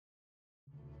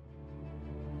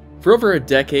For over a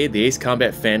decade, the Ace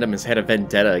Combat fandom has had a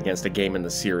vendetta against a game in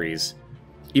the series.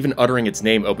 Even uttering its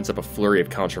name opens up a flurry of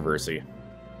controversy.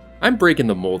 I'm breaking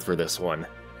the mold for this one.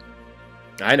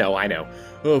 I know.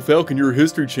 Oh, Falcon, you're a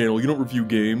history channel, you don't review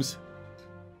games.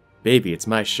 Baby, it's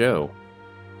my show.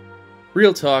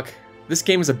 Real talk, this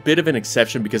game is a bit of an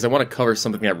exception because I want to cover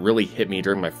something that really hit me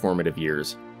during my formative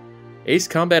years. Ace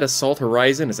Combat Assault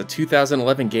Horizon is a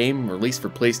 2011 game released for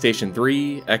PlayStation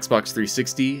 3, Xbox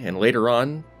 360, and later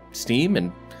on, Steam,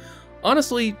 and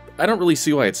honestly, I don't really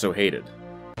see why it's so hated.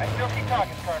 I still keep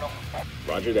talking, Colonel.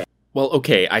 Roger that. Well,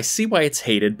 okay, I see why it's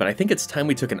hated, but I think it's time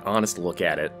we took an honest look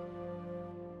at it.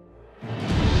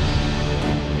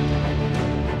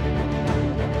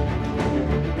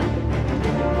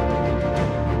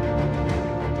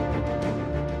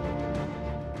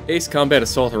 Ace Combat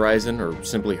Assault Horizon, or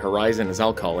simply Horizon as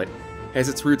I'll call it, has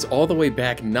its roots all the way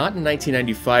back not in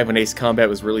 1995 when Ace Combat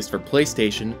was released for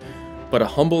PlayStation, but a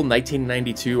humble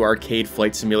 1992 arcade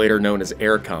flight simulator known as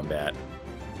Air Combat.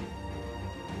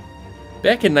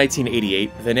 Back in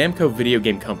 1988, the Namco video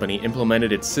game company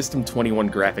implemented its System 21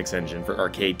 graphics engine for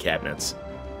arcade cabinets.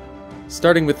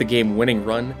 Starting with the game Winning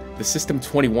Run, the System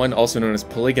 21, also known as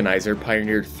Polygonizer,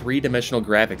 pioneered three-dimensional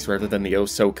graphics rather than the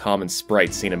oh-so-common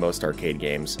sprites seen in most arcade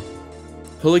games.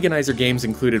 Polygonizer games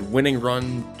included Winning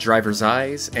Run, Driver's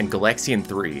Eyes, and Galaxian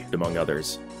 3, among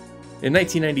others. In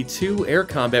 1992, Air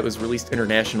Combat was released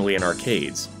internationally in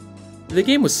arcades. The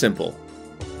game was simple.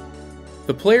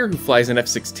 The player who flies an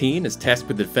F-16 is tasked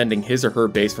with defending his or her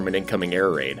base from an incoming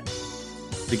air raid.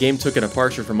 The game took a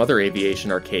departure from other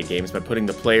aviation arcade games by putting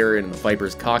the player in the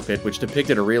Viper's cockpit, which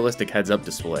depicted a realistic heads-up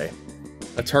display.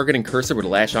 A targeting cursor would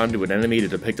lash onto an enemy to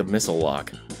depict a missile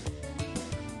lock.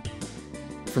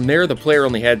 From there, the player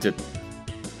only had to...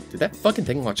 Did that fucking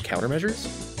thing launch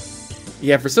countermeasures?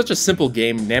 Yeah, for such a simple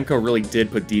game, Namco really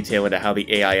did put detail into how the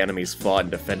AI enemies fought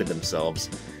and defended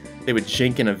themselves. They would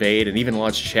jink and evade, and even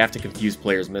launch chaff to confuse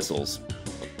players' missiles.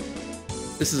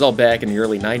 This is all back in the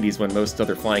early 90s when most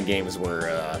other flying games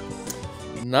were,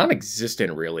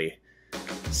 non-existent, really.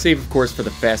 Save, of course, for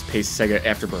the fast-paced Sega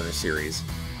Afterburner series.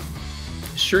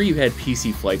 Sure, you had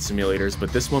PC flight simulators,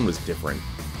 but this one was different.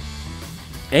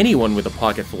 Anyone with a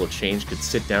pocket full of change could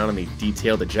sit down on the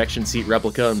detailed ejection seat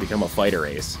replica and become a fighter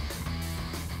ace.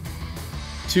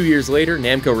 2 years later,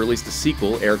 Namco released a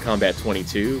sequel, Air Combat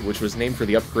 22, which was named for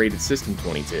the upgraded System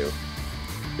 22.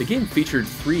 The game featured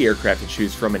 3 aircraft to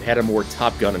choose from and had a more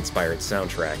Top Gun-inspired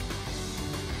soundtrack.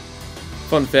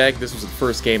 Fun fact, this was the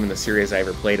first game in the series I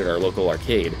ever played at our local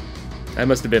arcade. I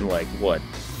must have been like, what,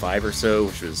 5 or so,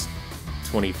 which was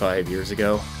 25 years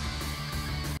ago?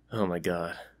 Oh my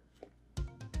god.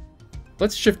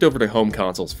 Let's shift over to home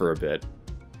consoles for a bit.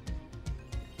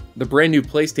 The brand new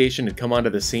PlayStation had come onto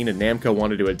the scene and Namco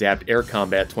wanted to adapt Air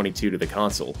Combat 22 to the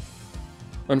console.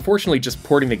 Unfortunately, just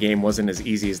porting the game wasn't as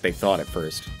easy as they thought at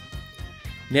first.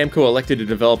 Namco elected to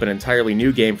develop an entirely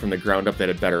new game from the ground up that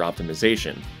had better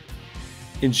optimization.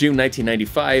 In June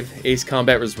 1995, Ace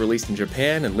Combat was released in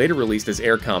Japan and later released as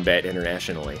Air Combat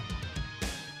internationally.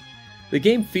 The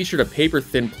game featured a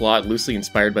paper-thin plot loosely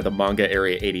inspired by the manga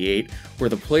Area 88, where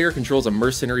the player controls a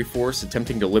mercenary force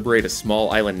attempting to liberate a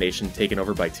small island nation taken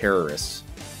over by terrorists.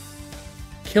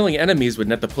 Killing enemies would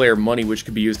net the player money which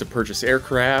could be used to purchase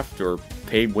aircraft or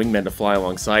pay wingmen to fly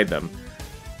alongside them.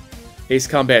 Ace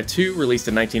Combat 2, released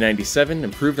in 1997,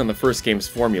 improved on the first game's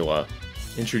formula,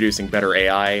 introducing better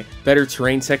AI, better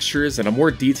terrain textures, and a more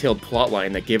detailed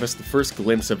plotline that gave us the first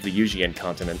glimpse of the Eugene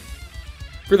continent.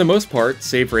 For the most part,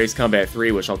 save for Ace Combat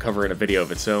 3, which I'll cover in a video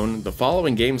of its own, the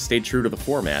following games stayed true to the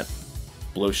format.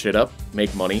 Blow shit up,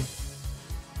 make money,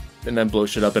 and then blow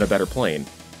shit up in a better plane.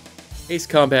 Ace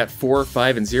Combat 4,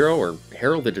 5, and 0 were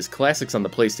heralded as classics on the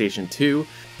PlayStation 2,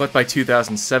 but by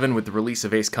 2007, with the release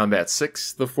of Ace Combat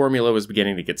 6, the formula was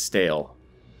beginning to get stale.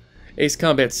 Ace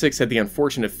Combat 6 had the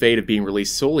unfortunate fate of being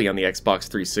released solely on the Xbox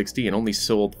 360 and only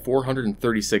sold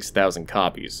 436,000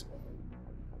 copies.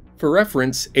 For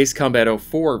reference, Ace Combat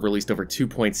 04 released over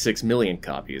 2.6 million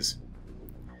copies.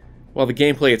 While the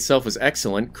gameplay itself was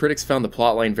excellent, critics found the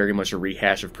plotline very much a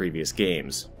rehash of previous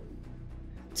games.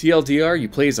 TLDR, you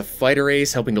play as a fighter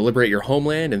ace helping to liberate your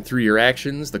homeland, and through your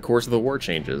actions, the course of the war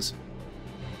changes.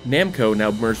 Namco,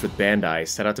 now merged with Bandai,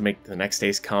 set out to make the next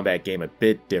Ace Combat game a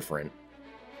bit different.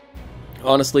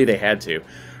 Honestly, they had to.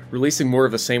 Releasing more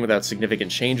of the same without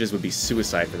significant changes would be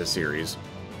suicide for the series.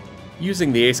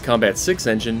 Using the Ace Combat 6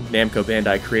 engine, Namco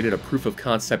Bandai created a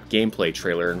proof-of-concept gameplay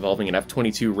trailer involving an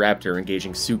F-22 Raptor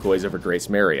engaging Sukhois over Grace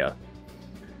Maria.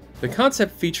 The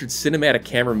concept featured cinematic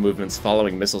camera movements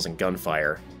following missiles and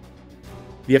gunfire.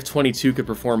 The F-22 could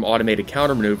perform automated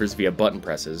countermaneuvers via button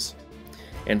presses.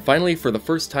 And finally, for the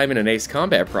first time in an Ace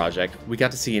Combat project, we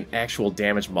got to see an actual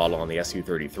damage model on the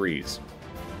Su-33s.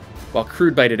 While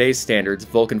crude by today's standards,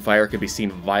 Vulcan Fire could be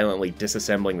seen violently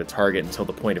disassembling the target until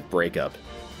the point of breakup.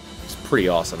 It's pretty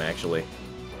awesome, actually.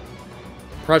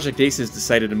 Project Aces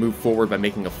decided to move forward by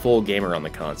making a full game around the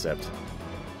concept.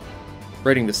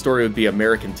 Writing the story would be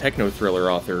American techno-thriller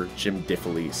author Jim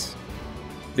DeFelice.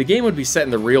 The game would be set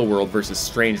in the real world versus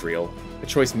Strange Real, a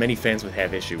choice many fans would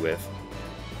have issue with.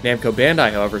 Namco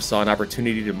Bandai, however, saw an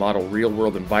opportunity to model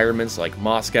real-world environments like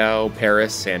Moscow,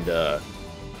 Paris, and,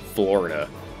 Florida.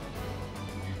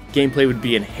 Gameplay would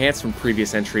be enhanced from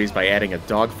previous entries by adding a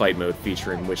dogfight mode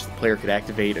feature in which the player could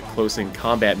activate a close-in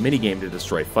combat minigame to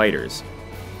destroy fighters.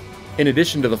 In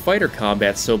addition to the fighter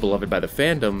combat so beloved by the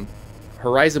fandom,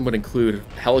 Horizon would include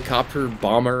helicopter,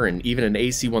 bomber, and even an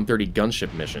AC-130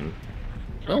 gunship mission.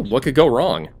 Well, what could go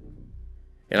wrong?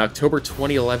 In October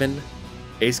 2011,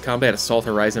 Ace Combat Assault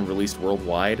Horizon released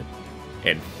worldwide,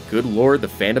 and good lord, the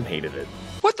fandom hated it.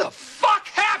 What the fuck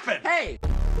happened? Hey!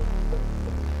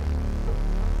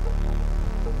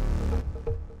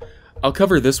 I'll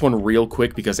cover this one real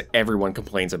quick because everyone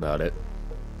complains about it.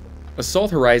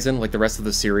 Assault Horizon, like the rest of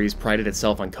the series, prided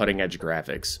itself on cutting-edge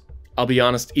graphics. I'll be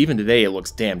honest, even today it looks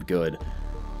damned good.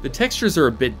 The textures are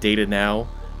a bit dated now,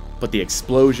 but the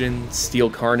explosion, steel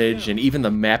carnage, and even the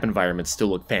map environments still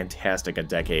look fantastic a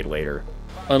decade later.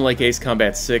 Unlike Ace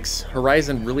Combat 6,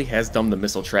 Horizon really has dumbed the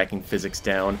missile tracking physics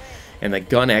down, and the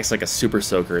gun acts like a super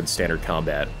soaker in standard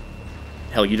combat.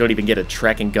 Hell, you don't even get a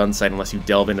tracking gun sight unless you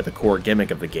delve into the core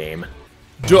gimmick of the game.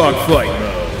 Dogfight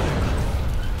mode!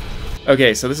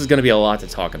 Okay, so this is going to be a lot to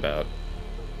talk about.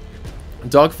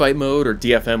 Dogfight mode, or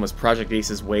DFM, was Project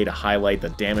Ace's way to highlight the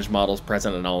damage models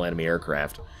present in all enemy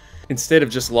aircraft. Instead of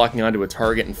just locking onto a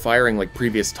target and firing like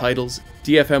previous titles,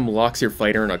 DFM locks your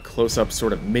fighter in a close-up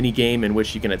sort of minigame in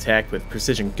which you can attack with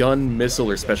precision gun, missile,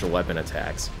 or special weapon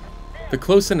attacks. The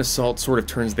close-in assault sort of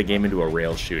turns the game into a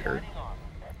rail shooter.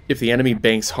 If the enemy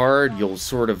banks hard, you'll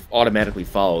sort of automatically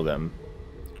follow them.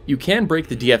 You can break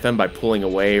the DFM by pulling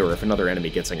away or if another enemy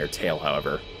gets on your tail,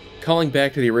 however. Calling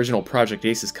back to the original Project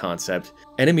Aces concept,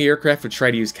 enemy aircraft would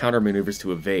try to use counter-maneuvers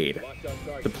to evade.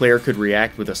 The player could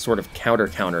react with a sort of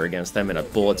counter-counter against them in a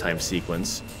bullet time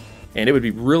sequence, and it would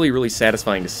be really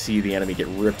satisfying to see the enemy get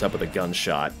ripped up with a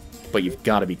gunshot, but you've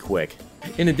got to be quick.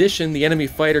 In addition, the enemy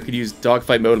fighter could use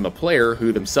dogfight mode on the player,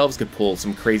 who themselves could pull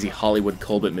some crazy Hollywood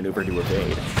Colbert maneuver to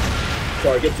evade.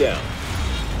 Target down.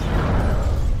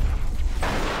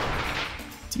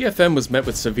 DFM was met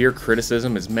with severe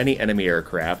criticism as many enemy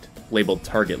aircraft, labeled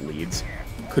target leads,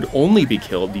 could only be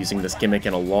killed using this gimmick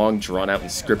in a long, drawn-out and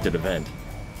scripted event.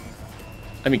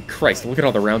 I mean, Christ, look at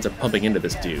all the rounds they're pumping into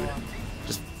this dude.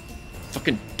 Just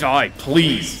fucking die,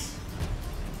 please!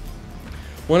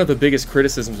 One of the biggest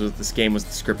criticisms with this game was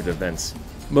the scripted events,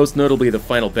 most notably the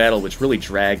final battle, which really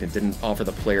dragged and didn't offer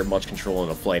the player much control in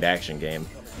a flight action game.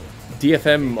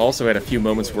 DFM also had a few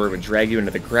moments where it would drag you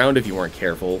into the ground if you weren't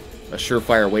careful, a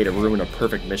surefire way to ruin a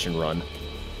perfect mission run.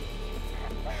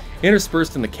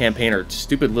 Interspersed in the campaign are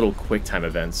stupid little quick-time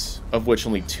events, of which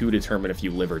only 2 determine if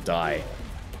you live or die.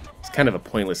 It's kind of a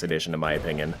pointless addition in my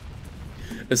opinion.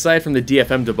 Aside from the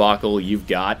DFM debacle, you've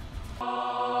got...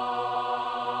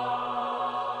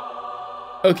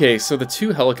 Okay, so the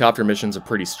 2 helicopter missions are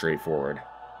pretty straightforward.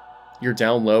 You're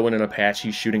down low in an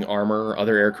Apache shooting armor,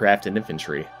 other aircraft, and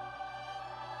infantry.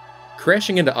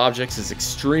 Crashing into objects is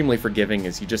extremely forgiving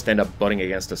as you just end up butting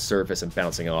against a surface and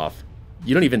bouncing off.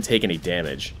 You don't even take any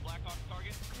damage.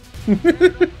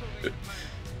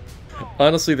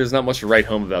 Honestly, there's not much to write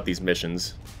home about these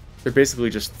missions. They're basically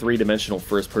just 3-dimensional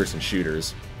first-person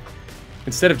shooters.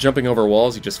 Instead of jumping over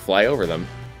walls, you just fly over them.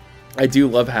 I do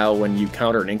love how when you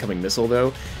counter an incoming missile,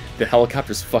 though, the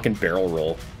helicopters fucking barrel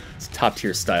roll. It's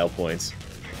top-tier style points.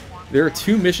 There are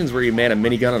 2 missions where you man a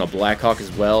minigun on a Blackhawk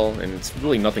as well, and it's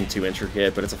really nothing too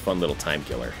intricate, but it's a fun little time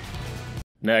killer.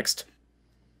 Next.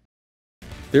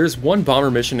 There's one bomber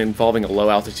mission involving a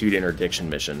low-altitude interdiction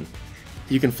mission.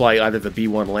 You can fly either the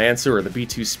B-1 Lancer or the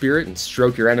B-2 Spirit and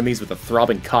stroke your enemies with a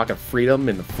throbbing cock of freedom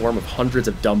in the form of hundreds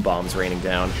of dumb bombs raining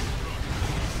down.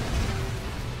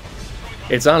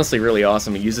 It's honestly really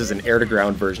awesome. It uses an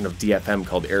air-to-ground version of DFM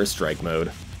called Airstrike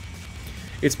Mode.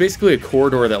 It's basically a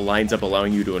corridor that lines up,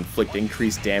 allowing you to inflict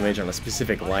increased damage on a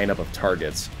specific lineup of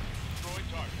targets.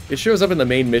 It shows up in the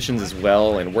main missions as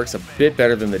well, and works a bit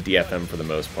better than the DFM for the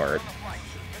most part.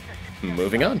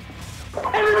 Moving on.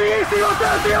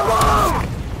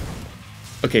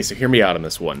 Okay, so hear me out on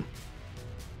this one.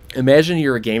 Imagine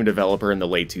you're a game developer in the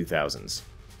late 2000s.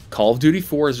 Call of Duty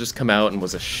 4 has just come out and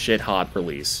was a shit-hot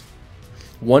release.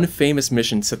 One famous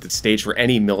mission set the stage for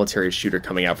any military shooter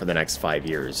coming out for the next 5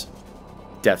 years.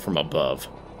 death from above.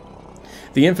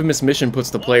 The infamous mission puts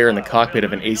the player in the cockpit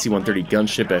of an AC-130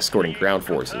 gunship escorting ground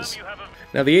forces.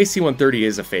 Now, the AC-130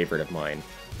 is a favorite of mine.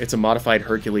 It's a modified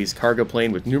Hercules cargo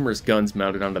plane with numerous guns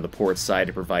mounted onto the port side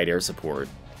to provide air support.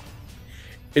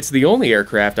 It's the only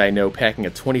aircraft I know packing a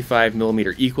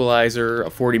 25mm equalizer, a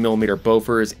 40mm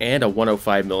Bofors, and a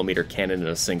 105mm cannon in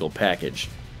a single package.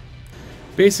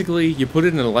 Basically, you put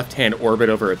it in a left-hand orbit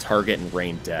over a target and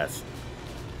rain death.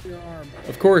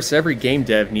 Of course, every game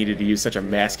dev needed to use such a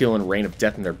masculine rain of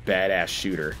death in their badass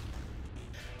shooter.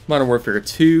 Modern Warfare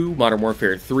 2, Modern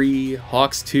Warfare 3,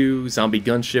 Hawks 2, Zombie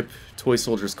Gunship, Toy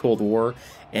Soldiers Cold War,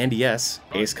 and yes,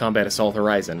 Ace Combat Assault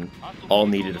Horizon all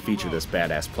needed to feature this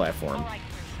badass platform.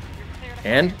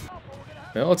 And,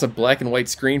 well, it's a black and white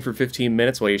screen for 15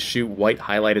 minutes while you shoot white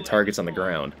highlighted targets on the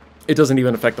ground. It doesn't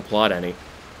even affect the plot any.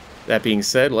 That being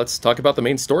said, let's talk about the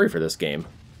main story for this game.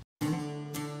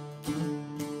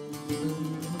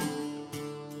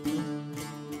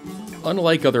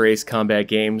 Unlike other Ace Combat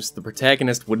games, the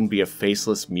protagonist wouldn't be a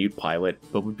faceless mute pilot,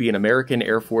 but would be an American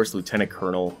Air Force Lieutenant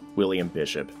Colonel, William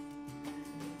Bishop.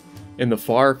 In the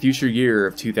far future year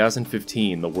of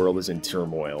 2015, the world is in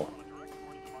turmoil.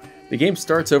 The game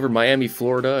starts over Miami,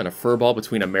 Florida, in a furball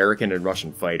between American and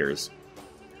Russian fighters.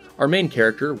 Our main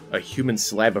character, a human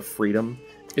slab of freedom,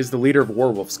 is the leader of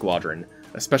Warwolf Squadron,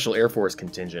 a special Air Force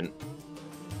contingent.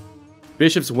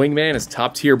 Bishop's wingman is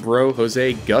top-tier bro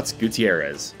Jose Guts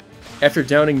Gutierrez. After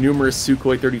downing numerous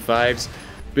Sukhoi 35s,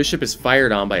 Bishop is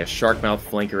fired on by a shark-mouthed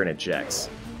flanker and ejects.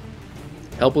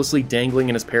 Helplessly dangling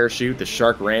in his parachute, the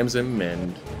shark rams him,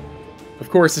 and of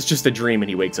course it's just a dream and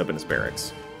he wakes up in his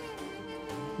barracks.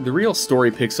 The real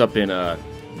story picks up in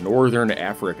Northern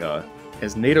Africa,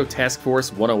 as NATO Task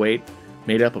Force 108,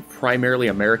 made up of primarily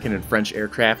American and French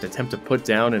aircraft, attempt to put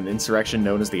down an insurrection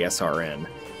known as the SRN.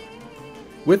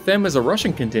 With them is a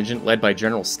Russian contingent led by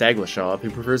General Staglishov, who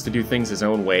prefers to do things his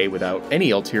own way without any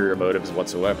ulterior motives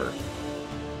whatsoever.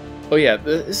 Oh yeah,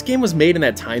 this game was made in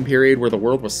that time period where the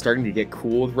world was starting to get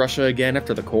cool with Russia again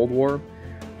after the Cold War.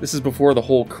 This is before the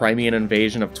whole Crimean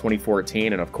invasion of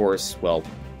 2014, and of course, well,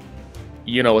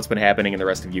 you know what's been happening in the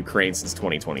rest of Ukraine since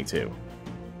 2022.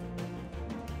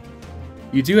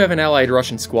 You do have an allied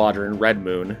Russian squadron, Red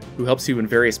Moon, who helps you in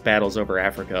various battles over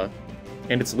Africa,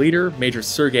 and its leader, Major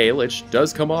Sergei Ilyich,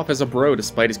 does come off as a bro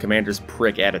despite his commander's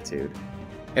prick attitude.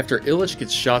 After Ilyich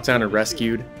gets shot down and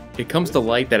rescued, it comes to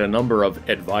light that a number of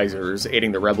advisors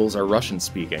aiding the rebels are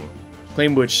Russian-speaking,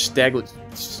 claim which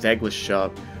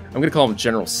Staglishov, I'm going to call him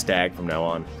General Stag from now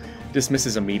on,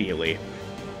 dismisses immediately.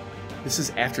 This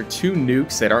is after 2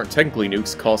 nukes that aren't technically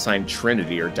nukes, call sign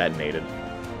Trinity, are detonated.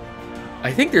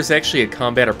 I think there's actually a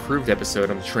combat-approved episode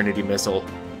on the Trinity missile.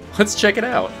 Let's check it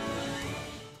out.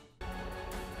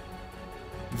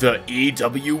 The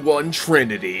EW-1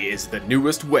 Trinity is the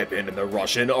newest weapon in the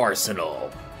Russian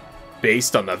arsenal.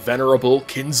 Based on the venerable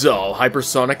Kinzhal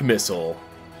hypersonic missile,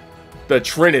 the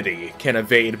Trinity can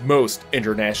evade most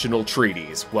international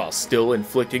treaties while still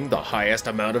inflicting the highest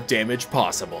amount of damage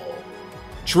possible.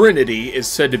 Trinity is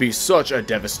said to be such a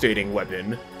devastating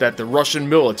weapon that the Russian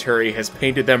military has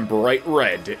painted them bright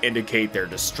red to indicate their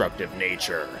destructive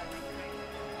nature.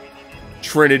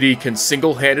 Trinity can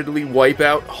single-handedly wipe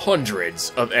out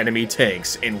hundreds of enemy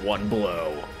tanks in one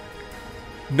blow.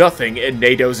 Nothing in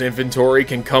NATO's inventory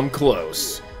can come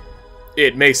close.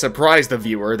 It may surprise the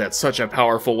viewer that such a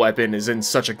powerful weapon is in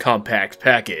such a compact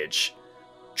package.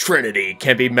 Trinity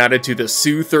can be mounted to the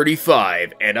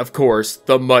Su-35 and, of course,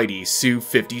 the mighty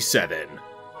Su-57.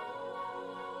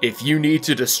 If you need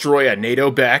to destroy a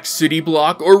NATO-backed city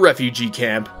block or refugee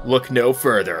camp, look no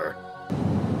further.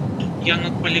 Я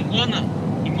над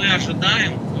полигоном, и мы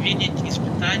ожидаем увидеть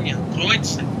испытания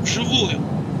Троицы вживую.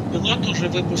 Пилот уже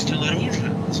выпустил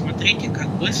оружие. Смотрите, как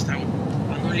быстро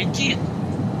оно летит.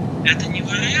 Это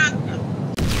невероятно.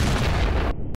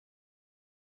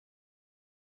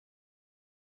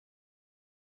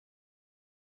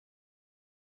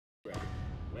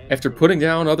 After putting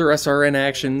down other SRN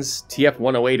actions,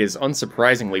 TF-108 is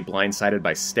unsurprisingly blindsided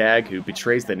by Stag, who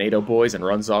betrays the NATO boys and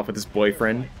runs off with his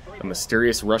boyfriend, a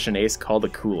mysterious Russian ace called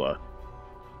Akula.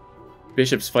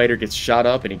 Bishop's fighter gets shot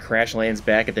up and he crash lands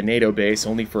back at the NATO base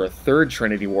only for a third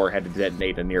Trinity warhead to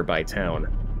detonate in a nearby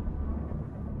town.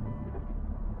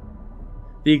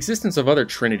 The existence of other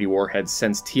Trinity warheads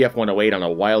sends TF-108 on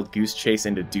a wild goose chase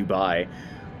into Dubai,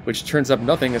 which turns up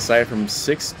nothing aside from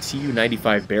 6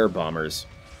 Tu-95 Bear bombers.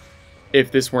 If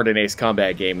this weren't an Ace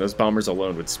Combat game, those bombers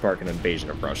alone would spark an invasion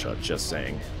of Russia, just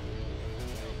saying.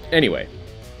 Anyway,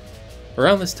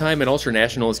 around this time, an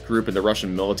ultranationalist group in the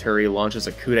Russian military launches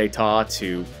a coup d'etat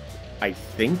to, I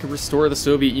think, restore the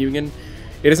Soviet Union,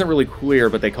 It isn't really clear,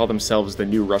 but they call themselves the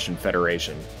New Russian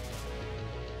Federation.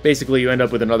 Basically, you end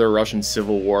up with another Russian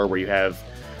civil war where you have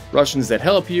Russians that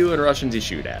help you and Russians you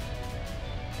shoot at.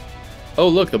 Oh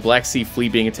look, the Black Sea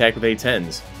Fleet being attacked with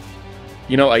A-10s.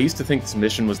 You know, I used to think this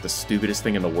mission was the stupidest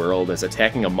thing in the world, as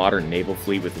attacking a modern naval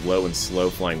fleet with low and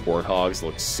slow-flying warthogs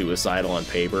looks suicidal on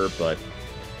paper, but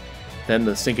then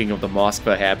the sinking of the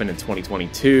Moskva happened in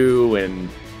 2022, and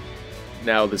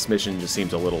now this mission just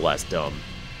seems a little less dumb.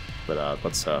 But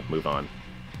let's move on.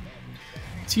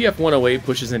 TF-108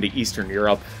 pushes into Eastern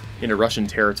Europe, into Russian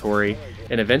territory,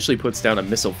 and eventually puts down a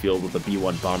missile field with a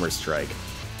B-1 bomber strike.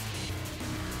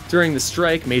 During the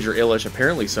strike, Major Illich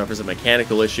apparently suffers a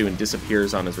mechanical issue and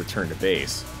disappears on his return to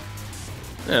base.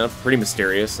 Pretty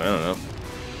mysterious, I don't know.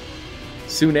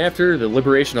 Soon after, the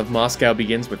liberation of Moscow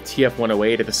begins with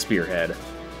TF-108 at the spearhead.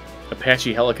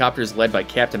 Apache helicopters led by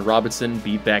Captain Robinson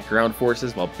beat back ground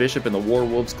forces while Bishop and the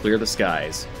Warwolves clear the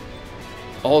skies.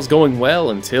 All's going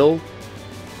well until...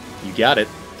 you got it,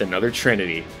 another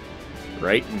Trinity.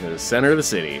 Right in the center of the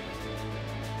city.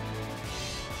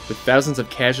 With thousands of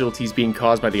casualties being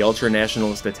caused by the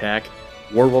ultra-nationalist attack,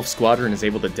 Warwolf Squadron is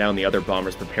able to down the other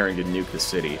bombers preparing to nuke the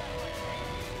city.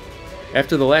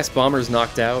 After the last bomber is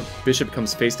knocked out, Bishop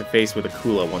comes face to face with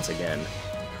Akula once again.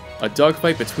 A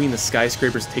dogfight between the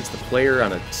skyscrapers takes the player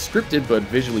on a scripted but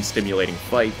visually stimulating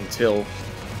fight until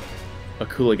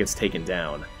Akula gets taken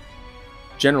down.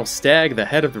 General Stagg, the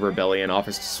head of the rebellion,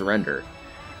 offers to surrender.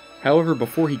 However,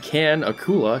 before he can,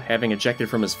 Akula, having ejected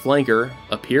from his flanker,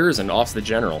 appears and offs the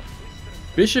general.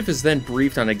 Bishop is then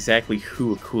briefed on exactly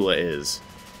who Akula is.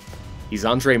 He's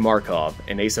Andrei Markov,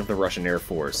 an ace of the Russian Air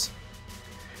Force.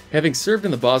 Having served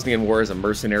in the Bosnian War as a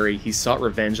mercenary, he sought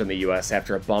revenge on the US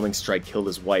after a bombing strike killed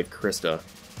his wife, Krista.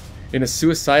 In a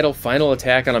suicidal final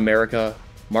attack on America,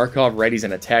 Markov readies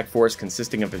an attack force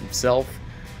consisting of himself,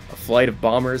 a flight of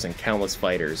bombers, and countless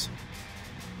fighters.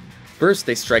 First,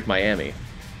 they strike Miami.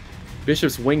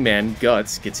 Bishop's wingman,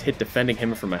 Guts, gets hit defending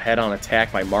him from a head-on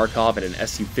attack by Markov in an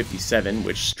Su-57,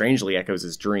 which strangely echoes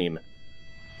his dream.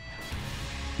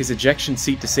 His ejection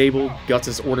seat disabled, Guts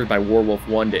is ordered by Warwolf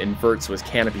 1 to invert so his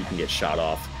canopy can get shot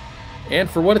off. And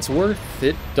for what it's worth,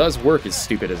 it does work, as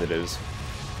stupid as it is.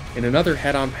 In another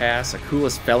head-on pass,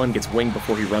 Akula's Felon gets winged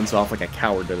before he runs off like a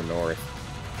coward to the north.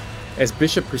 As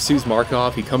Bishop pursues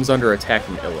Markov, he comes under attack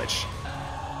from Illich.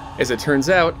 As it turns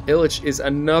out, Illich is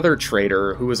another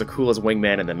traitor who was Akula's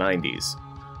wingman in the 90s.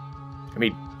 I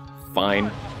mean,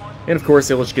 fine. And of course,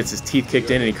 Illich gets his teeth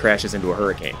kicked in and he crashes into a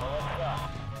hurricane.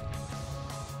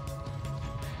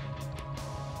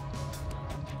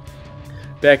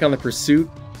 Back on the pursuit,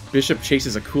 Bishop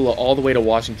chases Akula all the way to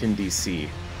Washington, D.C.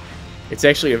 It's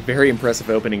actually a very impressive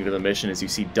opening to the mission as you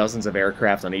see dozens of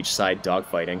aircraft on each side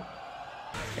dogfighting.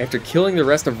 After killing the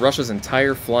rest of Russia's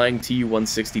entire flying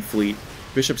Tu-160 fleet,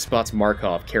 Bishop spots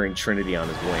Markov carrying Trinity on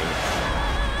his wing.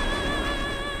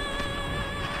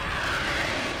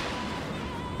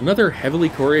 Another heavily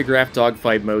choreographed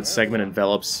dogfight mode segment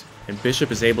envelops, and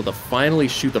Bishop is able to finally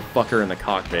shoot the fucker in the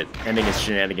cockpit, ending his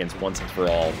shenanigans once and for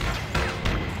all.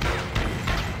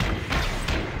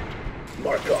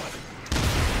 Markov.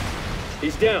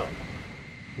 He's down.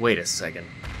 Wait a second.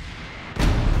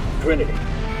 Trinity.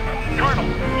 Colonel,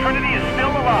 Trinity is still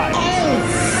alive.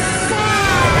 Oh my God!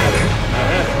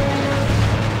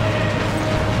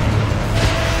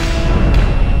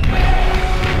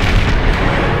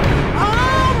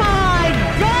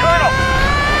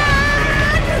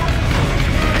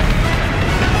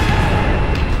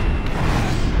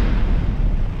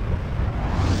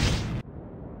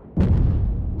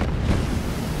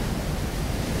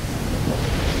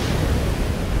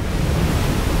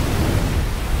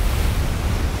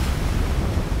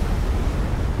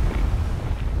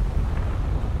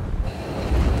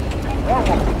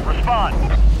 Warwolf, respond.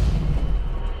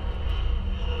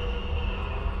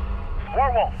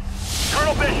 Warwolf,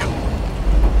 Colonel Bishop.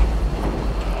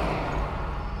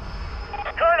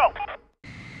 Colonel!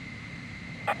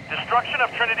 Destruction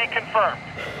of Trinity confirmed.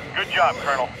 Good job,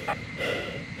 Colonel.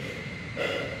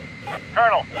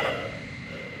 Colonel!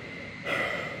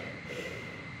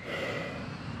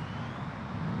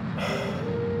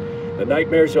 The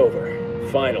nightmare's over.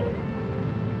 Finally.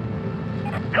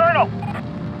 Colonel!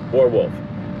 Warwolf.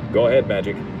 Go ahead,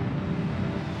 Magic.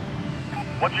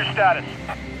 What's your status?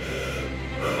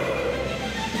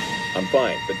 I'm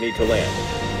fine, but need to land.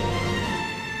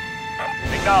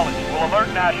 Acknowledged. We'll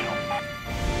alert National.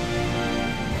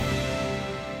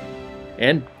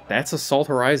 And that's Assault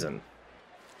Horizon.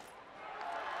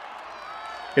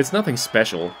 It's nothing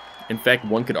special. In fact,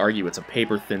 one could argue it's a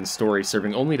paper-thin story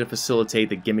serving only to facilitate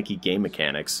the gimmicky game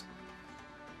mechanics.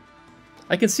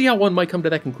 I can see how one might come to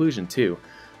that conclusion too,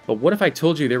 but what if I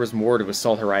told you there was more to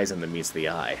Assault Horizon than meets the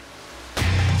eye?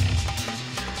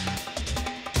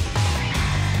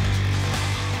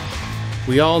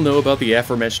 We all know about the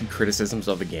aforementioned criticisms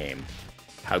of the game.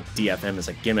 How DFM is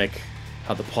a gimmick,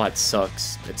 how the plot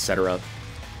sucks, etc.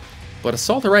 But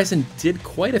Assault Horizon did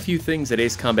quite a few things that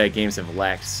Ace Combat games have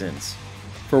lacked since.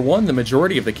 For one, the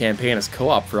majority of the campaign is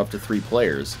co-op for up to 3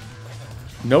 players.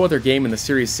 No other game in the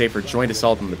series save for Joint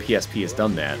Assault than the PSP has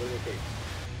done that.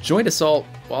 Joint Assault,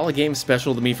 while a game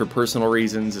special to me for personal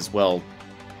reasons, is, well,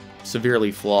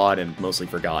 severely flawed and mostly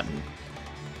forgotten.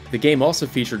 The game also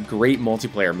featured great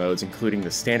multiplayer modes, including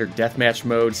the standard deathmatch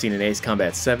mode seen in Ace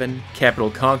Combat 7, Capital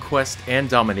Conquest, and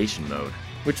Domination mode,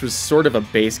 which was sort of a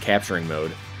base capturing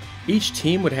mode. Each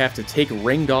team would have to take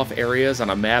ringed off areas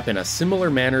on a map in a similar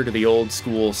manner to the old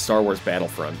school Star Wars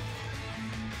Battlefront.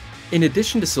 In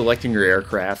addition to selecting your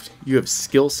aircraft, you have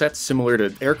skill sets similar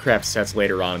to aircraft sets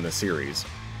later on in the series.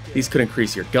 These could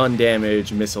increase your gun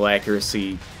damage, missile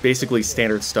accuracy, basically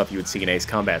standard stuff you would see in Ace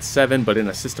Combat 7, but in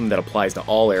a system that applies to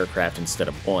all aircraft instead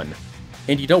of one.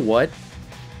 And you know what?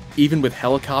 Even with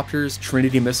helicopters,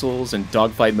 Trinity missiles, and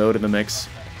dogfight mode in the mix,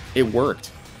 it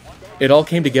worked. It all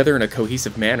came together in a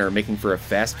cohesive manner, making for a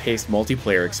fast-paced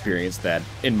multiplayer experience that,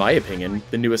 in my opinion,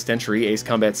 the newest entry, Ace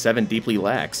Combat 7, deeply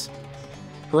lacks.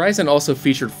 Horizon also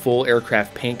featured full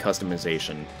aircraft paint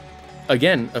customization.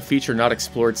 Again, a feature not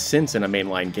explored since in a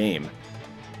mainline game.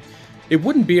 It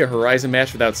wouldn't be a Horizon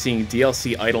match without seeing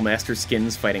DLC Idolmaster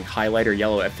skins fighting highlighter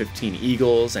yellow F-15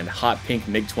 Eagles and hot pink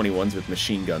MiG-21s with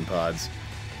machine gun pods.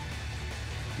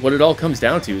 What it all comes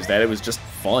down to is that it was just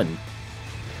fun.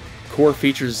 Core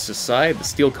features aside, the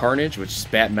Steel Carnage, which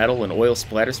spat metal and oil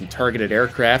splatters from targeted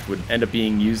aircraft, would end up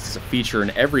being used as a feature in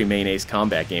every main Ace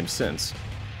Combat game since.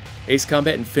 Ace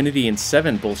Combat Infinity and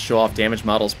 7 both show off damage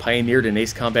models pioneered in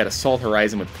Ace Combat Assault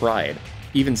Horizon with pride.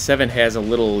 Even 7 has a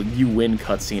little you win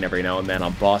cutscene every now and then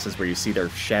on bosses where you see their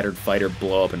shattered fighter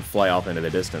blow up and fly off into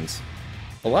the distance.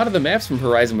 A lot of the maps from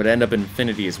Horizon would end up in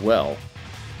Infinity as well.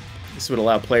 This would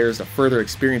allow players to further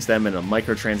experience them in a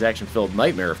microtransaction-filled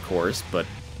nightmare, of course, but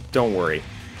don't worry,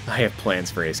 I have plans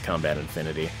for Ace Combat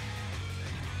Infinity.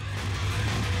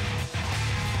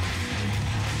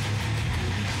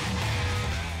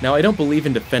 Now, I don't believe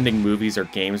in defending movies or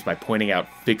games by pointing out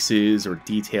fixes or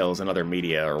details in other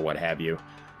media or what have you.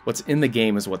 What's in the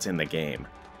game is what's in the game.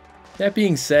 That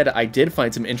being said, I did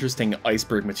find some interesting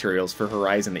iceberg materials for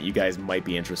Horizon that you guys might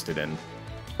be interested in.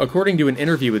 According to an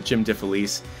interview with Jim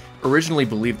DeFelice, originally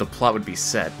believed the plot would be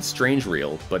set in Strange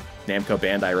Reel, but Namco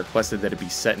Bandai requested that it be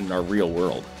set in our real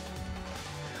world.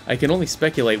 I can only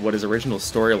speculate what his original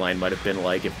storyline might have been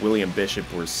like if William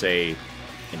Bishop were, say,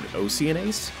 an Ocean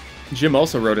Ace? Jim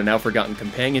also wrote a now-forgotten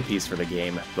companion piece for the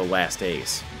game, The Last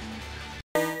Ace.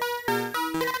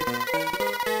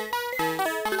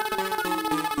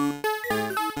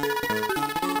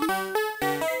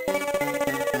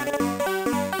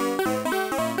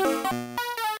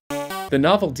 The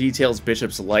novel details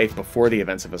Bishop's life before the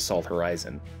events of Assault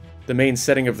Horizon. The main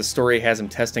setting of the story has him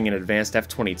testing an advanced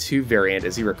F-22 variant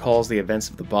as he recalls the events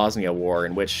of the Bosnia War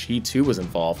in which he too was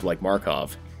involved, like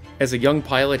Markov. As a young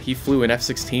pilot, he flew an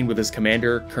F-16 with his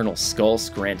commander, Colonel Skull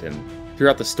Scranton.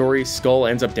 Throughout the story, Skull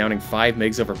ends up downing 5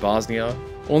 MiGs over Bosnia,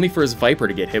 only for his Viper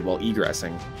to get hit while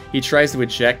egressing. He tries to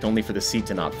eject, only for the seat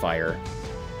to not fire.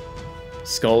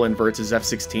 Skull inverts his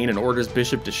F-16 and orders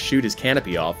Bishop to shoot his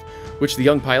canopy off, which the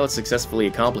young pilot successfully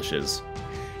accomplishes.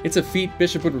 It's a feat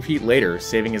Bishop would repeat later,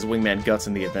 saving his wingman guts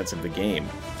in the events of the game.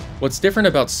 What's different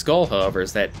about Skull, however,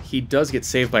 is that he does get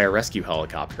saved by a rescue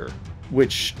helicopter,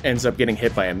 which ends up getting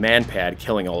hit by a man-pad,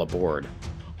 killing all aboard.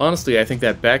 Honestly, I think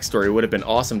that backstory would have been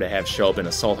awesome to have show up in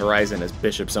Assault Horizon as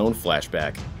Bishop's own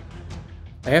flashback.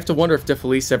 I have to wonder if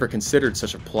DeFelice ever considered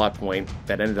such a plot point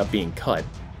that ended up being cut.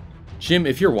 Jim,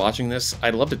 if you're watching this,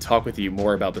 I'd love to talk with you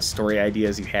more about the story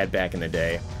ideas you had back in the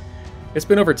day. It's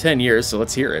been over 10 years, so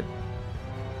let's hear it.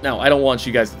 Now, I don't want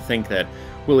you guys to think that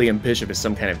William Bishop is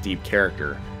some kind of deep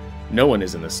character. No one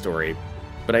is in this story,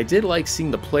 but I did like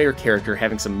seeing the player character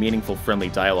having some meaningful friendly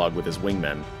dialogue with his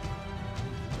wingmen.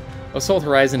 Assault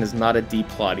Horizon is not a deep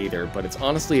plot either, but it's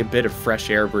honestly a bit of fresh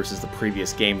air versus the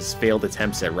previous game's failed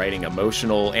attempts at writing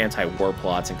emotional, anti-war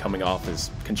plots and coming off as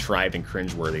contrived and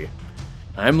cringeworthy.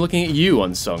 I'm looking at you,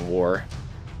 Unsung War.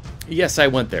 Yes, I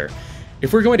went there.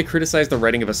 If we're going to criticize the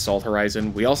writing of Assault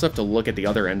Horizon, we also have to look at the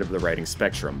other end of the writing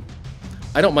spectrum.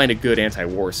 I don't mind a good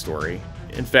anti-war story.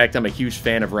 In fact, I'm a huge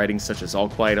fan of writings such as All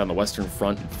Quiet on the Western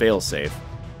Front and Failsafe.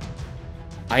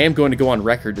 I am going to go on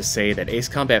record to say that Ace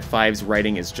Combat 5's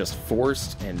writing is just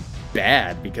forced and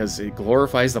bad because it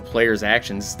glorifies the player's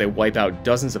actions as they wipe out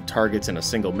dozens of targets in a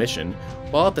single mission,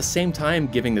 while at the same time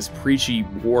giving this preachy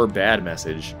war bad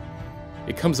message.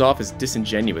 It comes off as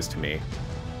disingenuous to me.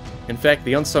 In fact,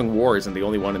 the Unsung War isn't the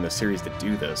only one in the series to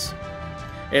do this.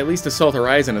 At least Assault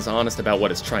Horizon is honest about what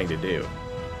it's trying to do.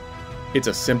 It's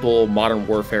a simple, Modern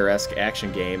Warfare-esque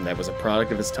action game that was a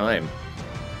product of its time.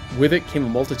 With it came a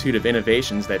multitude of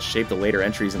innovations that shaped the later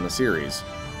entries in the series.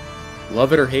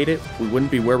 Love it or hate it, we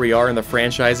wouldn't be where we are in the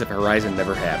franchise if Horizon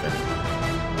never happened.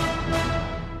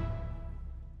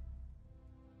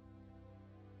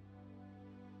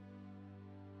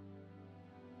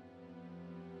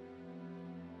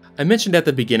 I mentioned at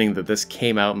the beginning that this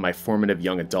came out in my formative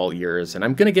young adult years, and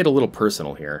I'm gonna get a little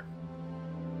personal here.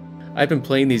 I've been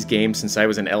playing these games since I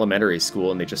was in elementary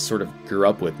school, and they just sort of grew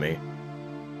up with me.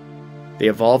 They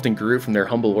evolved and grew from their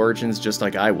humble origins just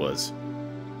like I was.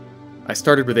 I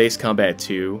started with Ace Combat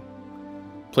 2,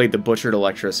 played the Butchered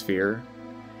Electrosphere,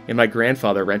 and my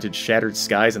grandfather rented Shattered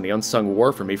Skies and the Unsung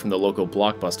War for me from the local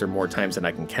Blockbuster more times than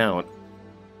I can count.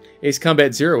 Ace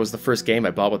Combat 0 was the first game I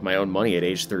bought with my own money at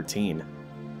age 13.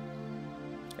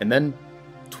 And then,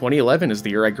 2011 is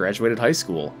the year I graduated high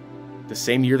school, the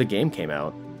same year the game came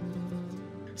out.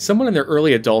 Someone in their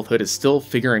early adulthood is still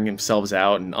figuring themselves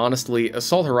out, and honestly,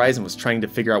 Assault Horizon was trying to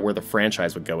figure out where the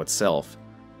franchise would go itself.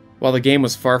 While the game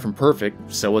was far from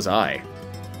perfect, so was I.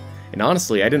 And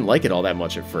honestly, I didn't like it all that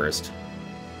much at first.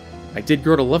 I did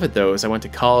grow to love it though as I went to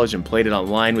college and played it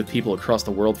online with people across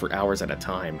the world for hours at a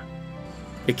time.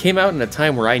 It came out in a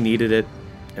time where I needed it,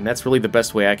 and that's really the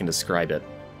best way I can describe it.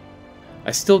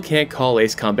 I still can't call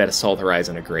Ace Combat Assault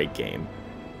Horizon a great game.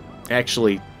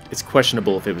 Actually, it's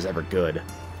questionable if it was ever good.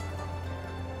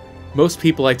 Most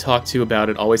people I talked to about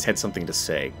it always had something to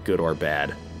say, good or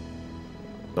bad.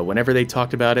 But whenever they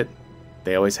talked about it,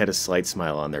 they always had a slight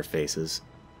smile on their faces.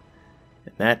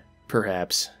 And that,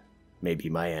 perhaps, may be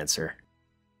my answer.